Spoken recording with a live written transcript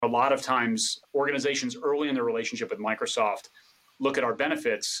A lot of times, organizations early in their relationship with Microsoft look at our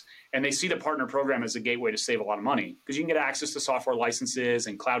benefits and they see the partner program as a gateway to save a lot of money because you can get access to software licenses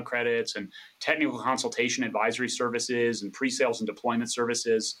and cloud credits and technical consultation advisory services and pre-sales and deployment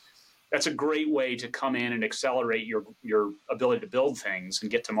services. That's a great way to come in and accelerate your ability to build things and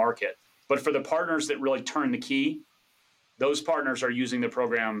get to market. But for the partners that really turn the key, those partners are using the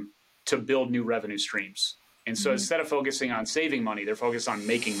program to build new revenue streams. And so instead of focusing on saving money, they're focused on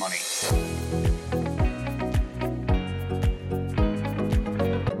making money.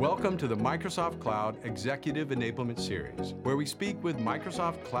 Welcome to the Microsoft Cloud Executive Enablement Series, where we speak with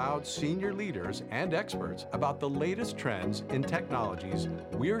Microsoft Cloud senior leaders and experts about the latest trends in technologies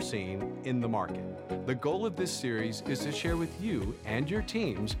we are seeing in the market. The goal of this series is to share with you and your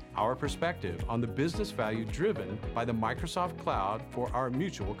teams our perspective on the business value driven by the Microsoft Cloud for our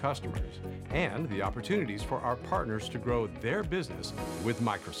mutual customers, and the opportunities for our partners to grow their business with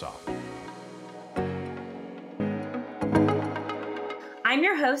Microsoft. I'm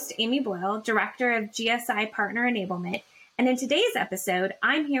your host, Amy Boyle, Director of GSI Partner Enablement, and in today's episode,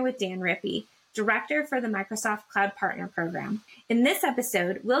 I'm here with Dan Rippey, Director for the Microsoft Cloud Partner Program. In this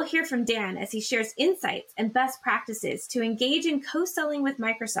episode, we'll hear from Dan as he shares insights and best practices to engage in co-selling with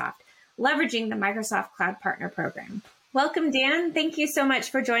Microsoft, leveraging the Microsoft Cloud Partner Program. Welcome, Dan. Thank you so much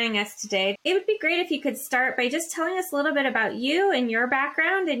for joining us today. It would be great if you could start by just telling us a little bit about you and your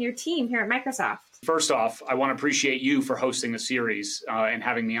background and your team here at Microsoft. First off, I want to appreciate you for hosting the series and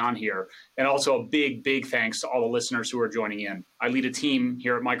having me on here. And also a big thanks to all the listeners who are joining in. I lead a team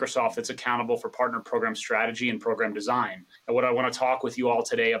here at Microsoft that's accountable for partner program strategy and program design. And what I want to talk with you all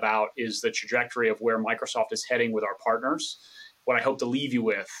today about is the trajectory of where Microsoft is heading with our partners. What I hope to leave you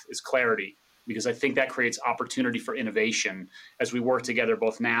with is clarity, because I think that creates opportunity for innovation as we work together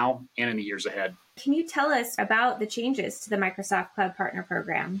both now and in the years ahead. Can you tell us about the changes to the Microsoft Cloud Partner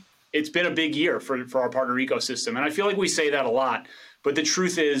Program? It's been a big year for our partner ecosystem. And I feel like we say that a lot. But the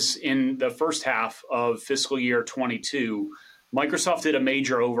truth is, in the first half of fiscal year 22, Microsoft did a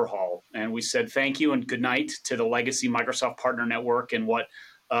major overhaul. And we said thank you and good night to the legacy Microsoft Partner Network and what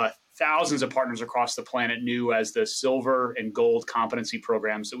thousands of partners across the planet knew as the silver and gold competency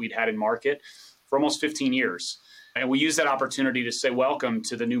programs that we'd had in market for almost 15 years. And we used that opportunity to say welcome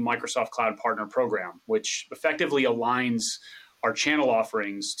to the new Microsoft Cloud Partner Program, which effectively aligns our channel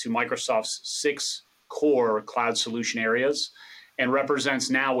offerings to Microsoft's 6 core cloud solution areas and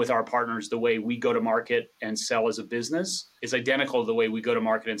represents now with our partners the way we go to market and sell as a business is identical to the way we go to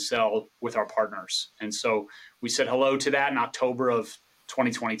market and sell with our partners. And so we said hello to that in October of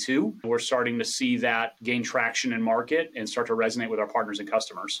 2022. We're starting to see that gain traction in market and start to resonate with our partners and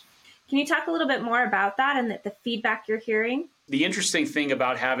customers. Can you talk a little bit more about that and the feedback you're hearing? The interesting thing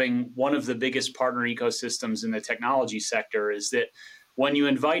about having one of the biggest partner ecosystems in the technology sector is that when you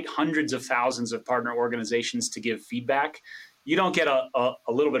invite hundreds of thousands of partner organizations to give feedback, you don't get a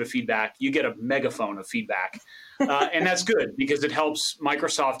little bit of feedback, you get a megaphone of feedback. And that's good because it helps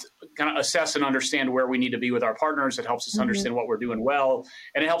Microsoft kind of assess and understand where we need to be with our partners. It helps us understand what we're doing well.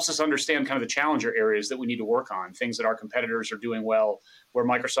 And it helps us understand kind of the challenger areas that we need to work on, things that our competitors are doing well, where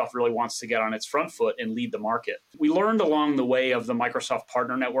Microsoft really wants to get on its front foot and lead the market. We learned along the way of the Microsoft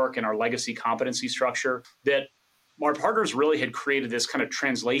Partner Network and our legacy competency structure that our partners really had created this kind of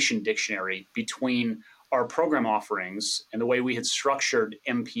translation dictionary between our program offerings and the way we had structured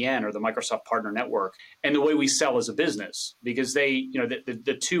MPN or the Microsoft Partner Network and the way we sell as a business, because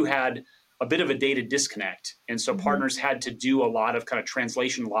the two had a bit of a data disconnect. And so partners had to do a lot of kind of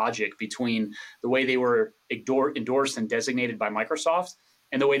translation logic between the way they were endorsed and designated by Microsoft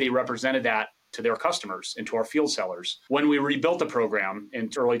and the way they represented that to their customers and to our field sellers. When we rebuilt the program in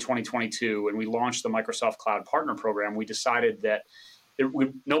early 2022 and we launched the Microsoft Cloud Partner Program, we decided that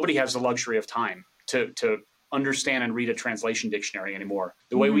nobody has the luxury of time to understand and read a translation dictionary anymore.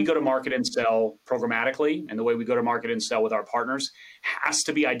 The way we go to market and sell programmatically and the way we go to market and sell with our partners has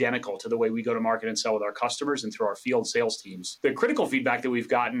to be identical to the way we go to market and sell with our customers and through our field sales teams. The critical feedback that we've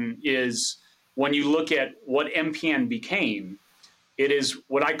gotten is when you look at what MPN became, it is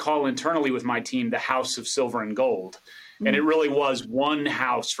what I call internally with my team, the house of silver and gold. And it really was one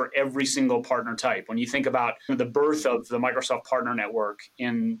house for every single partner type. When you think about the birth of the Microsoft Partner Network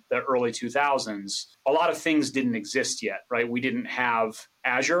in the early 2000s, a lot of things didn't exist yet, right? We didn't have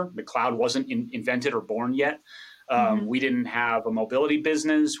Azure. The cloud wasn't invented or born yet. We didn't have a mobility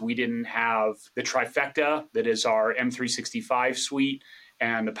business. We didn't have the trifecta that is our M365 suite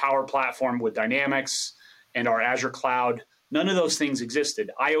and the Power Platform with Dynamics and our Azure cloud. None of those things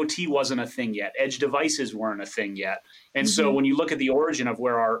existed. IoT wasn't a thing yet. Edge devices weren't a thing yet. And so when you look at the origin of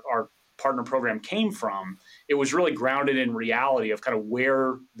where our partner program came from, it was really grounded in reality of kind of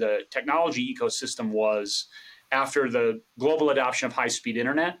where the technology ecosystem was after the global adoption of high-speed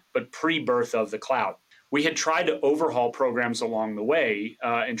internet, but pre-birth of the cloud. We had tried to overhaul programs along the way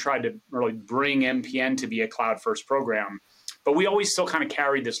and tried to really bring MPN to be a cloud-first program. But we always still kind of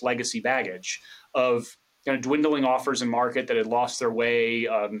carried this legacy baggage of kind of dwindling offers in market that had lost their way.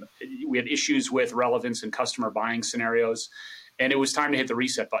 We had issues with relevance and customer buying scenarios. And it was time to hit the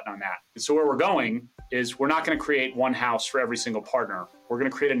reset button on that. And so where we're going is we're not going to create one house for every single partner. We're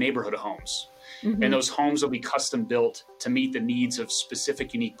going to create a neighborhood of homes. Mm-hmm. And those homes will be custom built to meet the needs of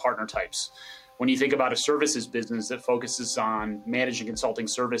specific unique partner types. When you think about a services business that focuses on managing consulting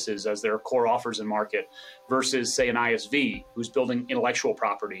services as their core offers in market versus, say, an ISV who's building intellectual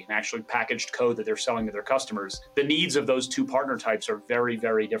property and actually packaged code that they're selling to their customers, the needs of those two partner types are very,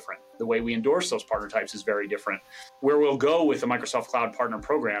 very different. The way we endorse those partner types is very different. Where we'll go with the Microsoft Cloud Partner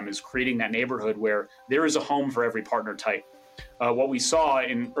Program is creating that neighborhood where there is a home for every partner type. What we saw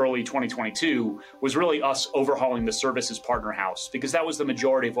in early 2022 was really us overhauling the services partner house, because that was the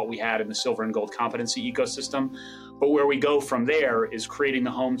majority of what we had in the silver and gold competency ecosystem. But where we go from there is creating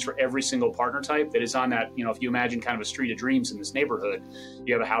the homes for every single partner type that is on that, if you imagine kind of a street of dreams in this neighborhood,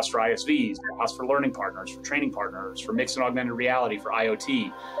 you have a house for ISVs, a house for learning partners, for training partners, for mixed and augmented reality, for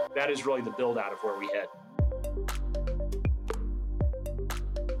IoT. That is really the build out of where we head.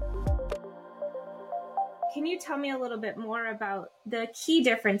 Can you tell me a little bit more about the key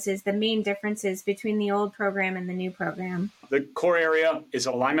differences, the main differences between the old program and the new program? The core area is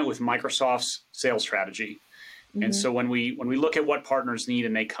alignment with Microsoft's sales strategy. Mm-hmm. And so when we look at what partners need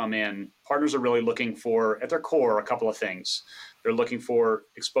and they come in, partners are really looking for, at their core, a couple of things. They're looking for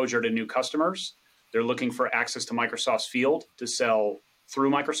exposure to new customers. They're looking for access to Microsoft's field to sell through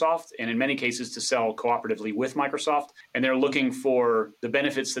Microsoft, and in many cases to sell cooperatively with Microsoft. And they're looking for the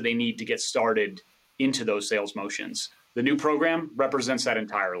benefits that they need to get started into those sales motions. The new program represents that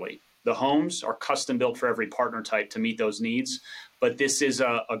entirely. The homes are custom built for every partner type to meet those needs, but this is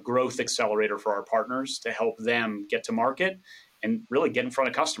a growth accelerator for our partners to help them get to market and really get in front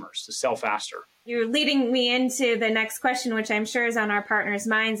of customers to sell faster. You're leading me into the next question, which I'm sure is on our partners'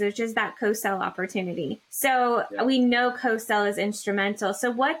 minds, which is that co-sell opportunity. So We know co-sell is instrumental.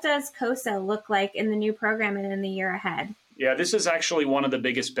 So what does co-sell look like in the new program and in the year ahead? Yeah, this is actually one of the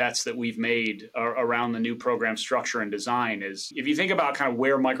biggest bets that we've made around the new program structure and design. Is if you think about kind of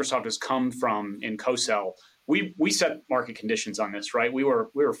where Microsoft has come from in co-sell, we set market conditions on this, right? We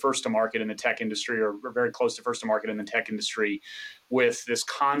were first to market in the tech industry, or we're very close to first to market in the tech industry, with this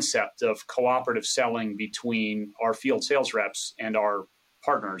concept of cooperative selling between our field sales reps and our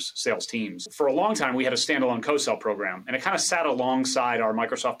partners, sales teams. For a long time, we had a standalone co-sell program, and it kind of sat alongside our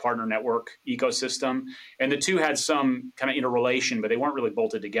Microsoft Partner Network ecosystem. And the two had some kind of interrelation, but they weren't really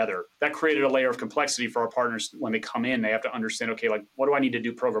bolted together. That created a layer of complexity for our partners. When they come in, they have to understand, okay, like, what do I need to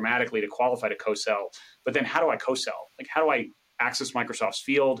do programmatically to qualify to co-sell? But then how do I co-sell? Like, how do I access Microsoft's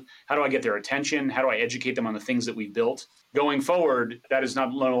field? How do I get their attention? How do I educate them on the things that we've built? Going forward, that is no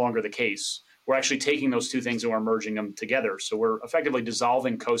longer the case. We're actually taking those two things and we're merging them together. So we're effectively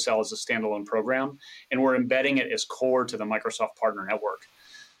dissolving co-sell as a standalone program, and we're embedding it as core to the Microsoft Partner Network.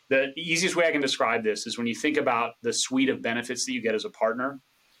 The easiest way I can describe this is when you think about the suite of benefits that you get as a partner,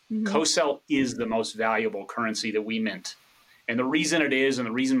 mm-hmm. co-sell is the most valuable currency that we mint. And the reason it is, and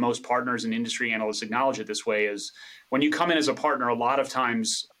the reason most partners and industry analysts acknowledge it this way, is when you come in as a partner, a lot of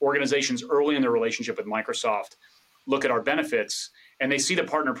times organizations early in their relationship with Microsoft look at our benefits and they see the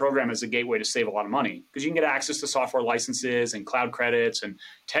partner program as a gateway to save a lot of money, because you can get access to software licenses and cloud credits and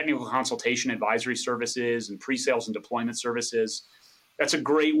technical consultation advisory services and pre-sales and deployment services. That's a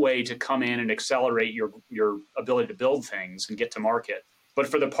great way to come in and accelerate your ability to build things and get to market. But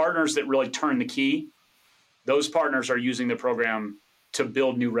for the partners that really turn the key, those partners are using the program to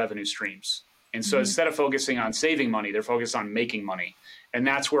build new revenue streams. And so instead of focusing on saving money, they're focused on making money. And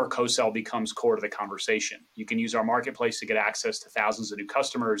that's where co-sell becomes core to the conversation. You can use our marketplace to get access to thousands of new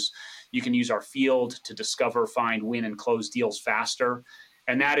customers. You can use our field to discover, find, win, and close deals faster.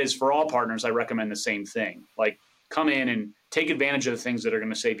 And that is, for all partners, I recommend the same thing. Like, come in and take advantage of the things that are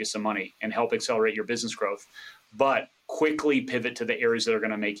going to save you some money and help accelerate your business growth, but quickly pivot to the areas that are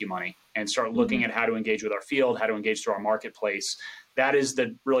going to make you money and start looking at how to engage with our field, how to engage through our marketplace. That is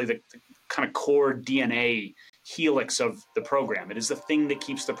really the kind of core DNA helix of the program. It is the thing that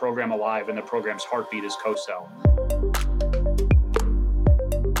keeps the program alive, and the program's heartbeat is co-sell.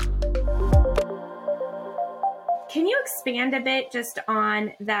 Can you expand a bit just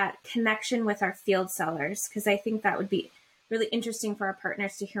on that connection with our field sellers? Because I think that would be really interesting for our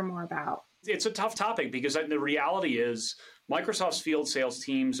partners to hear more about. It's a tough topic because the reality is Microsoft's field sales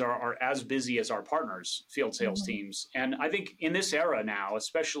teams are as busy as our partners' field sales teams. And I think in this era now,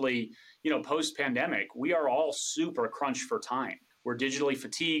 especially, post-pandemic, we are all super crunched for time. We're digitally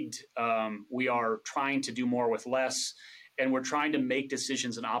fatigued. We are trying to do more with less. And we're trying to make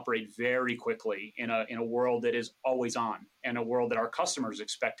decisions and operate very quickly in a world that is always on, and a world that our customers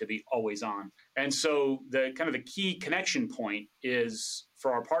expect to be always on. And so the key connection point is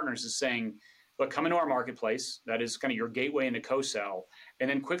for our partners is saying, look, come into our marketplace. That is kind of your gateway into co-sell, and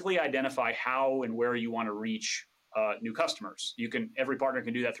then quickly identify how and where you want to reach new customers. Every partner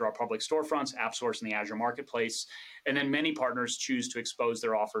can do that through our public storefronts, AppSource, and the Azure Marketplace. And then many partners choose to expose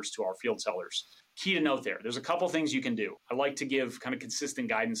their offers to our field sellers. Key to note there's a couple things you can do. I like to give kind of consistent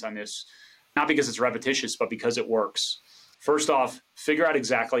guidance on this, not because it's repetitious, but because it works. First off, figure out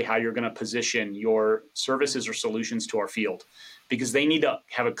exactly how you're going to position your services or solutions to our field, because they need to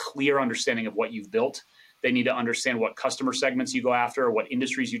have a clear understanding of what you've built. They need to understand what customer segments you go after, what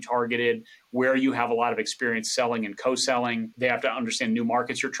industries you targeted, where you have a lot of experience selling and co-selling. They have to understand new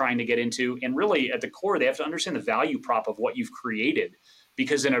markets you're trying to get into. And really, at the core, they have to understand the value prop of what you've created.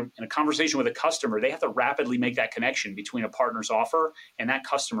 Because in a conversation with a customer, they have to rapidly make that connection between a partner's offer and that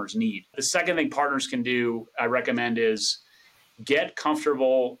customer's need. The second thing partners can do, I recommend, is get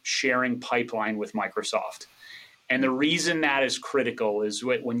comfortable sharing pipeline with Microsoft. And the reason that is critical is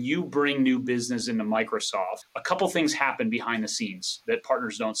when you bring new business into Microsoft, a couple things happen behind the scenes that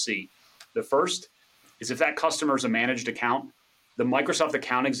partners don't see. The first is if that customer is a managed account, the Microsoft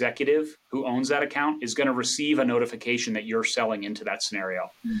account executive who owns that account is going to receive a notification that you're selling into that scenario.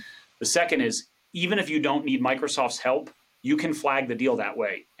 The second is, even if you don't need Microsoft's help, you can flag the deal that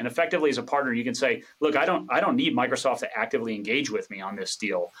way. And effectively as a partner, you can say, look, I don't need Microsoft to actively engage with me on this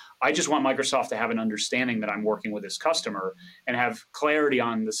deal. I just want Microsoft to have an understanding that I'm working with this customer and have clarity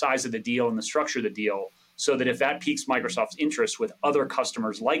on the size of the deal and the structure of the deal, so that if that piques Microsoft's interest with other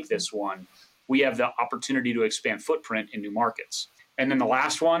customers like this one, we have the opportunity to expand footprint in new markets. And then the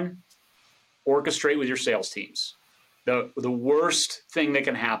last one, orchestrate with your sales teams. The worst thing that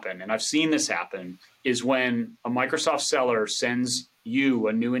can happen, and I've seen this happen, is when a Microsoft seller sends you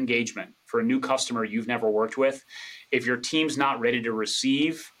a new engagement for a new customer you've never worked with. If your team's not ready to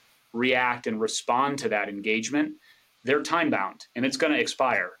receive, react, and respond to that engagement, they're time bound and it's going to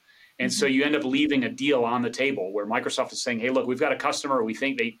expire. And so you end up leaving a deal on the table where Microsoft is saying, hey, look, we've got a customer. We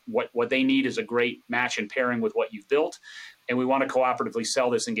think what they need is a great match and pairing with what you've built. And we want to cooperatively sell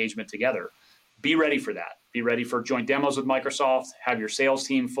this engagement together. Be ready for that. Be ready for joint demos with Microsoft. Have your sales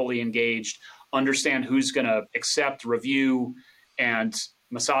team fully engaged. Understand who's going to accept, review, and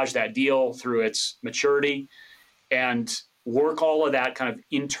massage that deal through its maturity. And work all of that kind of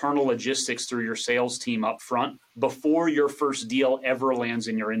internal logistics through your sales team up front before your first deal ever lands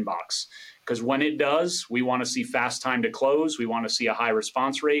in your inbox. Because when it does, we want to see fast time to close. We want to see a high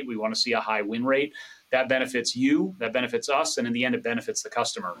response rate. We want to see a high win rate. That benefits you, that benefits us, and in the end, it benefits the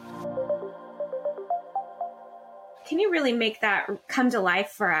customer. Can you really make that come to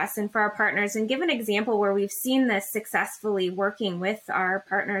life for us and for our partners, and give an example where we've seen this successfully working with our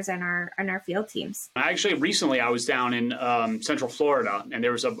partners and our field teams? Actually, recently I was down in Central Florida, and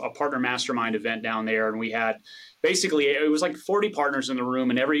there was a partner mastermind event down there, and we had basically, it was like 40 partners in the room,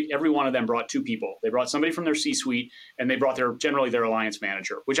 and every one of them brought two people. They brought somebody from their C-suite, and they brought generally their alliance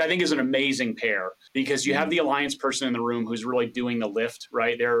manager, which I think is an amazing pair, because you have the alliance person in the room who's really doing the lift,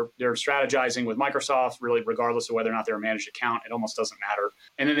 right? They're strategizing with Microsoft, really, regardless of whether or not they're a managed account. It almost doesn't matter.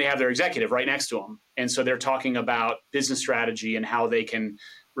 And then they have their executive right next to them. And so they're talking about business strategy and how they can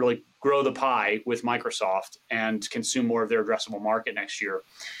really grow the pie with Microsoft and consume more of their addressable market next year.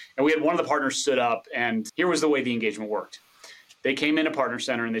 And we had one of the partners stood up, and here was the way the engagement worked. They came into Partner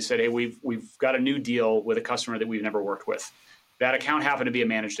Center and they said, hey, we've got a new deal with a customer that we've never worked with. That account happened to be a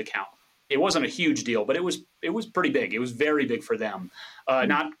managed account. It wasn't a huge deal, but it was pretty big. It was very big for them,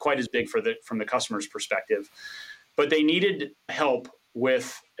 not quite as big from the customer's perspective. But they needed help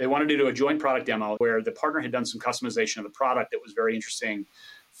they wanted to do a joint product demo where the partner had done some customization of the product that was very interesting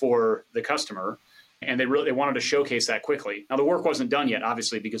for the customer. And they wanted to showcase that quickly. Now, the work wasn't done yet,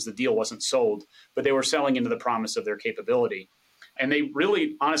 obviously, because the deal wasn't sold, but they were selling into the promise of their capability. And they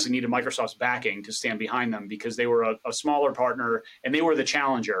really honestly needed Microsoft's backing to stand behind them, because they were a smaller partner and they were the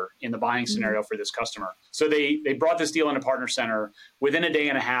challenger in the buying scenario for this customer. So they brought this deal into Partner Center. Within a day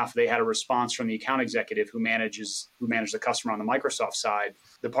and a half, they had a response from the account executive who managed the customer on the Microsoft side.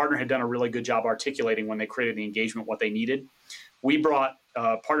 The partner had done a really good job articulating when they created the engagement what they needed. We brought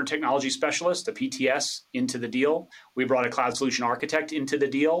a partner technology specialist, a PTS, into the deal. We brought a cloud solution architect into the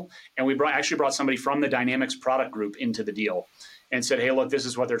deal. And we actually brought somebody from the Dynamics product group into the deal and said, hey, look, this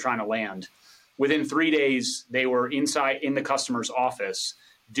is what they're trying to land. Within 3 days, they were inside in the customer's office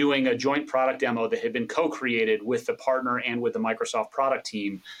doing a joint product demo that had been co-created with the partner and with the Microsoft product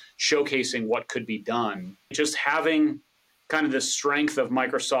team, showcasing what could be done. Just having kind of the strength of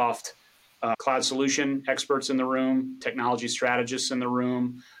Microsoft cloud solution experts in the room, technology strategists in the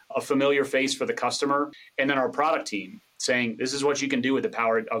room, a familiar face for the customer, and then our product team saying, this is what you can do with the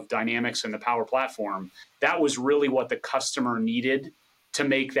power of Dynamics and the Power Platform. That was really what the customer needed to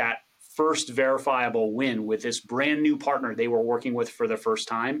make that first verifiable win with this brand new partner they were working with for the first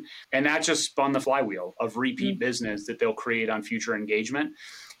time. And that just spun the flywheel of repeat business that they'll create on future engagement.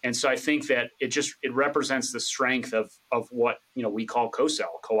 And so I think that it represents the strength of what we call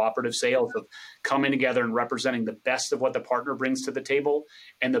co-sell, cooperative sales, of coming together and representing the best of what the partner brings to the table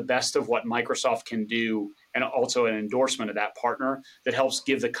and the best of what Microsoft can do, and also an endorsement of that partner that helps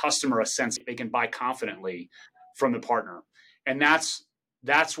give the customer a sense that they can buy confidently from the partner. And that's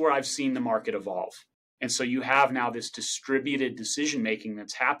where I've seen the market evolve. And so you have now this distributed decision-making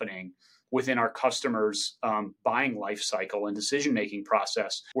that's happening within our customers' buying life cycle and decision-making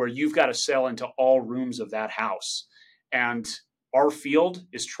process, where you've got to sell into all rooms of that house. And our field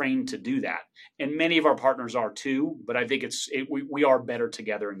is trained to do that. And many of our partners are too, but I think we are better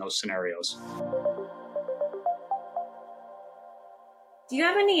together in those scenarios. Do you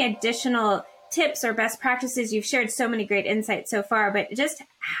have any additional tips or best practices? You've shared so many great insights so far, but just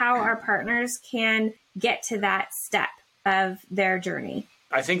how our partners can get to that step of their journey.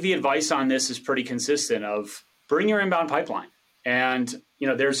 I think the advice on this is pretty consistent of bring your inbound pipeline. And,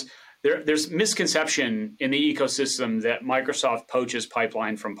 there's misconception in the ecosystem that Microsoft poaches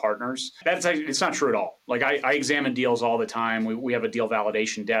pipeline from partners. It's not true at all. Like I examine deals all the time. We have a deal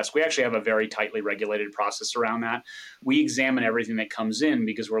validation desk. We actually have a very tightly regulated process around that. We examine everything that comes in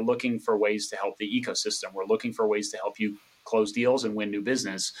because we're looking for ways to help the ecosystem. We're looking for ways to help you close deals and win new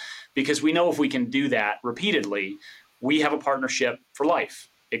business, because we know if we can do that repeatedly, we have a partnership for life.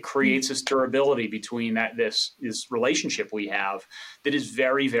 It creates this durability between this relationship we have that is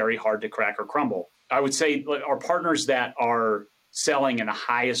very, very hard to crack or crumble. I would say our partners that are selling in the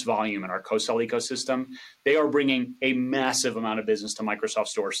highest volume in our co-sell ecosystem, they are bringing a massive amount of business to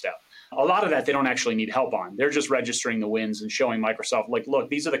Microsoft's doorstep. A lot of that they don't actually need help on. They're just registering the wins and showing Microsoft, like, look,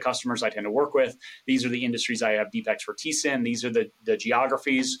 these are the customers I tend to work with. These are the industries I have deep expertise in. These are the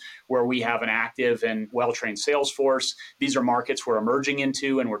geographies where we have an active and well-trained sales force. These are markets we're emerging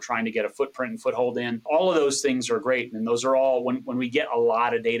into and we're trying to get a footprint and foothold in. All of those things are great. And those are all, when we get a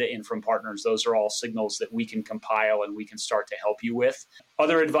lot of data in from partners, those are all signals that we can compile and we can start to help you with.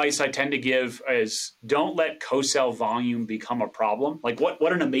 Other advice I tend to give is don't let co-sell volume become a problem. Like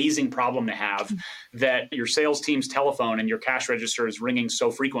what an amazing problem to have that your sales team's telephone and your cash register is ringing so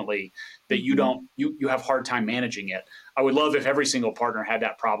frequently that you have a hard time managing it. I would love if every single partner had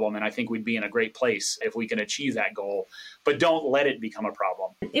that problem, and I think we'd be in a great place if we can achieve that goal. But don't let it become a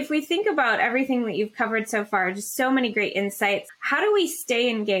problem. If we think about everything that you've covered so far, just so many great insights, how do we stay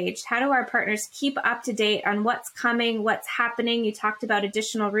engaged? How do our partners keep up to date on what's coming, what's happening? You talked about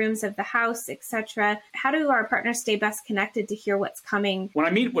additional rooms of the house, etc. How do our partners stay best connected to hear what's coming? When I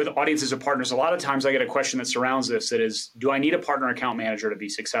meet with audiences of partners, a lot of times I get a question that surrounds this, that is, do I need a partner account manager to be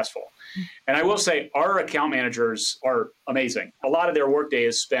successful? And I will say our account managers are amazing. A lot of their workday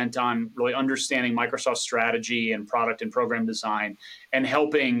is spent on really understanding Microsoft's strategy and product and program design and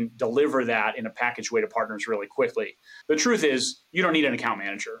helping deliver that in a packaged way to partners really quickly. The truth is, you don't need an account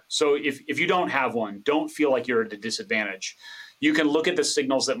manager. So if you don't have one, don't feel like you're at a disadvantage. You can look at the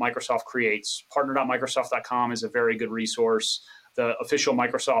signals that Microsoft creates. Partner.microsoft.com is a very good resource. The official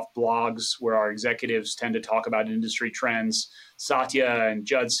Microsoft blogs where our executives tend to talk about industry trends. Satya and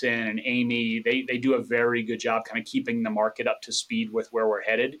Judson and Amy, they do a very good job kind of keeping the market up to speed with where we're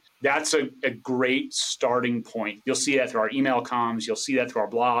headed. That's a great starting point. You'll see that through our email comms. You'll see that through our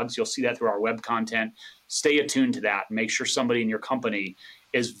blogs. You'll see that through our web content. Stay attuned to that. Make sure somebody in your company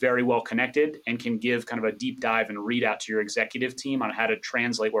is very well connected and can give kind of a deep dive and readout to your executive team on how to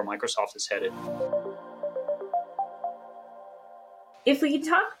translate where Microsoft is headed. If we could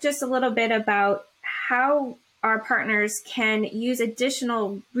talk just a little bit about how our partners can use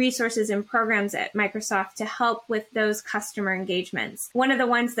additional resources and programs at Microsoft to help with those customer engagements. One of the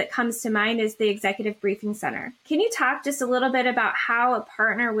ones that comes to mind is the Executive Briefing Center. Can you talk just a little bit about how a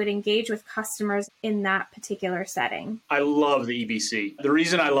partner would engage with customers in that particular setting? I love the EBC. The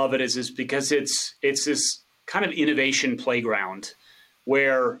reason I love it is because it's this kind of innovation playground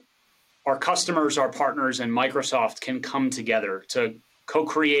where our customers, our partners, and Microsoft can come together to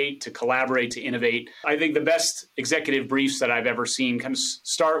co-create, to collaborate, to innovate. I think the best executive briefs that I've ever seen kind of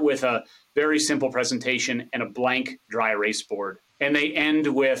start with a very simple presentation and a blank dry erase board. And they end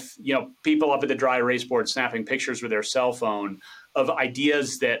with, people up at the dry erase board snapping pictures with their cell phone of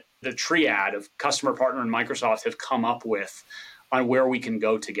ideas that the triad of customer, partner, and Microsoft have come up with on where we can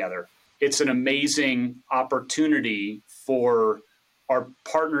go together. It's an amazing opportunity for our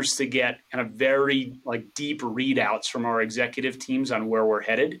partners to get kind of very deep readouts from our executive teams on where we're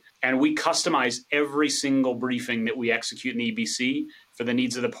headed. And we customize every single briefing that we execute in the EBC for the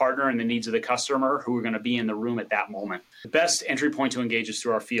needs of the partner and the needs of the customer who are going to be in the room at that moment. The best entry point to engage is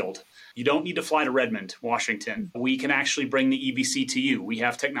through our field. You don't need to fly to Redmond, Washington. We can actually bring the EBC to you. We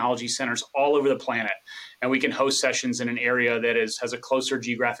have technology centers all over the planet, and we can host sessions in an area that has a closer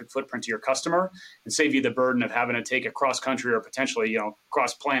geographic footprint to your customer and save you the burden of having to take a cross-country or potentially,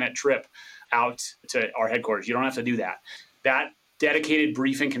 cross-planet trip out to our headquarters. You don't have to do that. That dedicated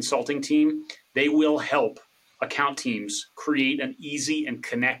briefing consulting team, they will help account teams create an easy and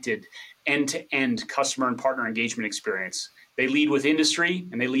connected end-to-end customer and partner engagement experience. They lead with industry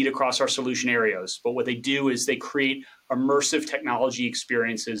and they lead across our solution areas. But what they do is they create immersive technology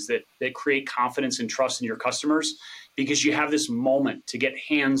experiences that create confidence and trust in your customers, because you have this moment to get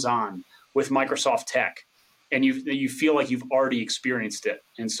hands-on with Microsoft tech and you feel like you've already experienced it.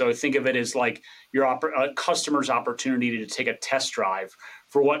 And so think of it as like your customer's opportunity to take a test drive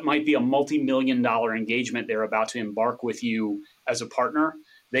for what might be a multi-million-dollar engagement they're about to embark with you as a partner.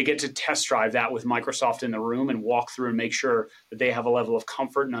 They get to test drive that with Microsoft in the room and walk through and make sure that they have a level of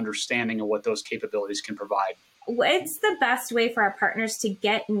comfort and understanding of what those capabilities can provide. What's the best way for our partners to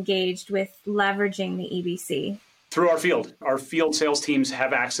get engaged with leveraging the EBC? Through our field. Our field sales teams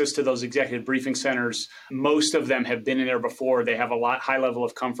have access to those executive briefing centers. Most of them have been in there before. They have a high level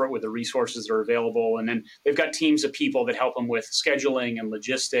of comfort with the resources that are available. And then they've got teams of people that help them with scheduling and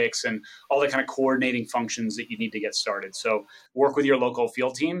logistics and all the kind of coordinating functions that you need to get started. So work with your local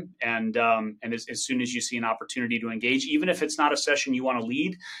field team. And as soon as you see an opportunity to engage, even if it's not a session you want to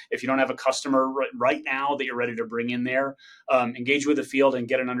lead, if you don't have a customer right now that you're ready to bring in there, engage with the field and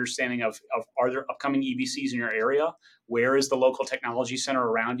get an understanding of are there upcoming EBCs in your area? Where is the local technology center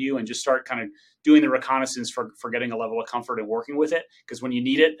around you? And just start kind of doing the reconnaissance for getting a level of comfort and working with it. Because when you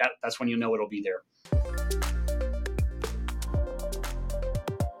need it, that's when you know it'll be there.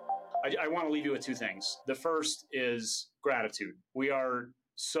 I want to leave you with two things. The first is gratitude. We are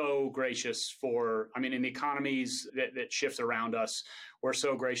so gracious in the economies that shift around us, we're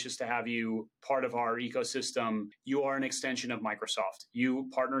so gracious to have you part of our ecosystem. You are an extension of Microsoft. You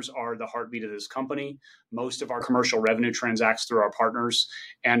partners are the heartbeat of this company. Most of our commercial revenue transacts through our partners,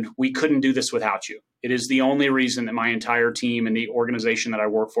 and we couldn't do this without you. It is the only reason that my entire team and the organization that I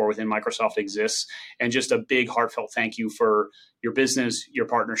work for within Microsoft exists. And just a big heartfelt thank you for your business, your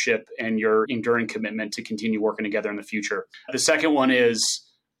partnership, and your enduring commitment to continue working together in the future. The second one is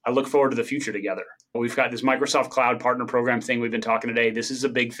I look forward to the future together. We've got this Microsoft Cloud Partner Program thing we've been talking today. This is a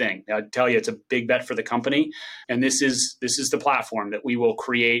big thing. I tell you, it's a big bet for the company. And this is the platform that we will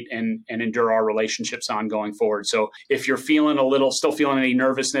create and endure our relationships on going forward. So if you're still feeling any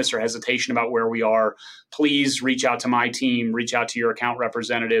nervousness or hesitation about where we are, please reach out to my team, reach out to your account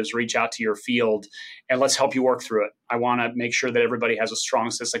representatives, reach out to your field, and let's help you work through it. I want to make sure that everybody has a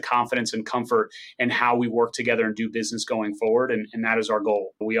strong sense of confidence and comfort in how we work together and do business going forward. And that is our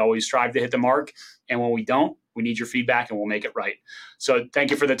goal. We always strive to hit the mark. And when we don't, we need your feedback and we'll make it right. So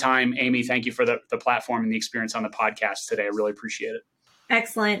thank you for the time, Amy. Thank you for the platform and the experience on the podcast today. I really appreciate it.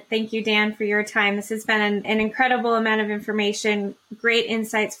 Excellent. Thank you, Dan, for your time. This has been an incredible amount of information, great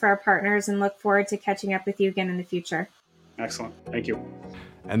insights for our partners, and look forward to catching up with you again in the future. Excellent. Thank you.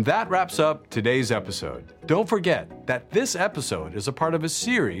 And that wraps up today's episode. Don't forget that this episode is a part of a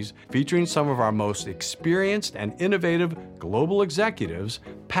series featuring some of our most experienced and innovative global executives,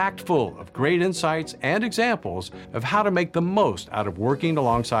 packed full of great insights and examples of how to make the most out of working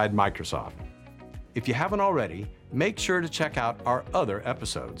alongside Microsoft. If you haven't already, make sure to check out our other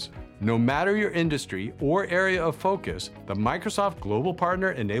episodes. No matter your industry or area of focus, the Microsoft Global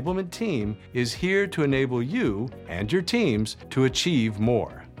Partner Enablement Team is here to enable you and your teams to achieve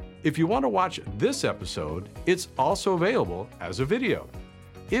more. If you want to watch this episode, it's also available as a video.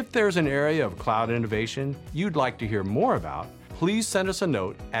 If there's an area of cloud innovation you'd like to hear more about, please send us a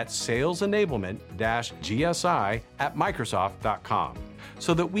note at salesenablement-gsi@microsoft.com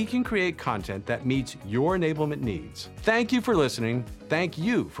so that we can create content that meets your enablement needs. Thank you for listening, thank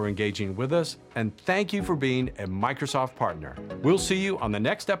you for engaging with us, and thank you for being a Microsoft partner. We'll see you on the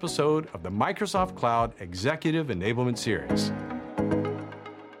next episode of the Microsoft Cloud Executive Enablement Series.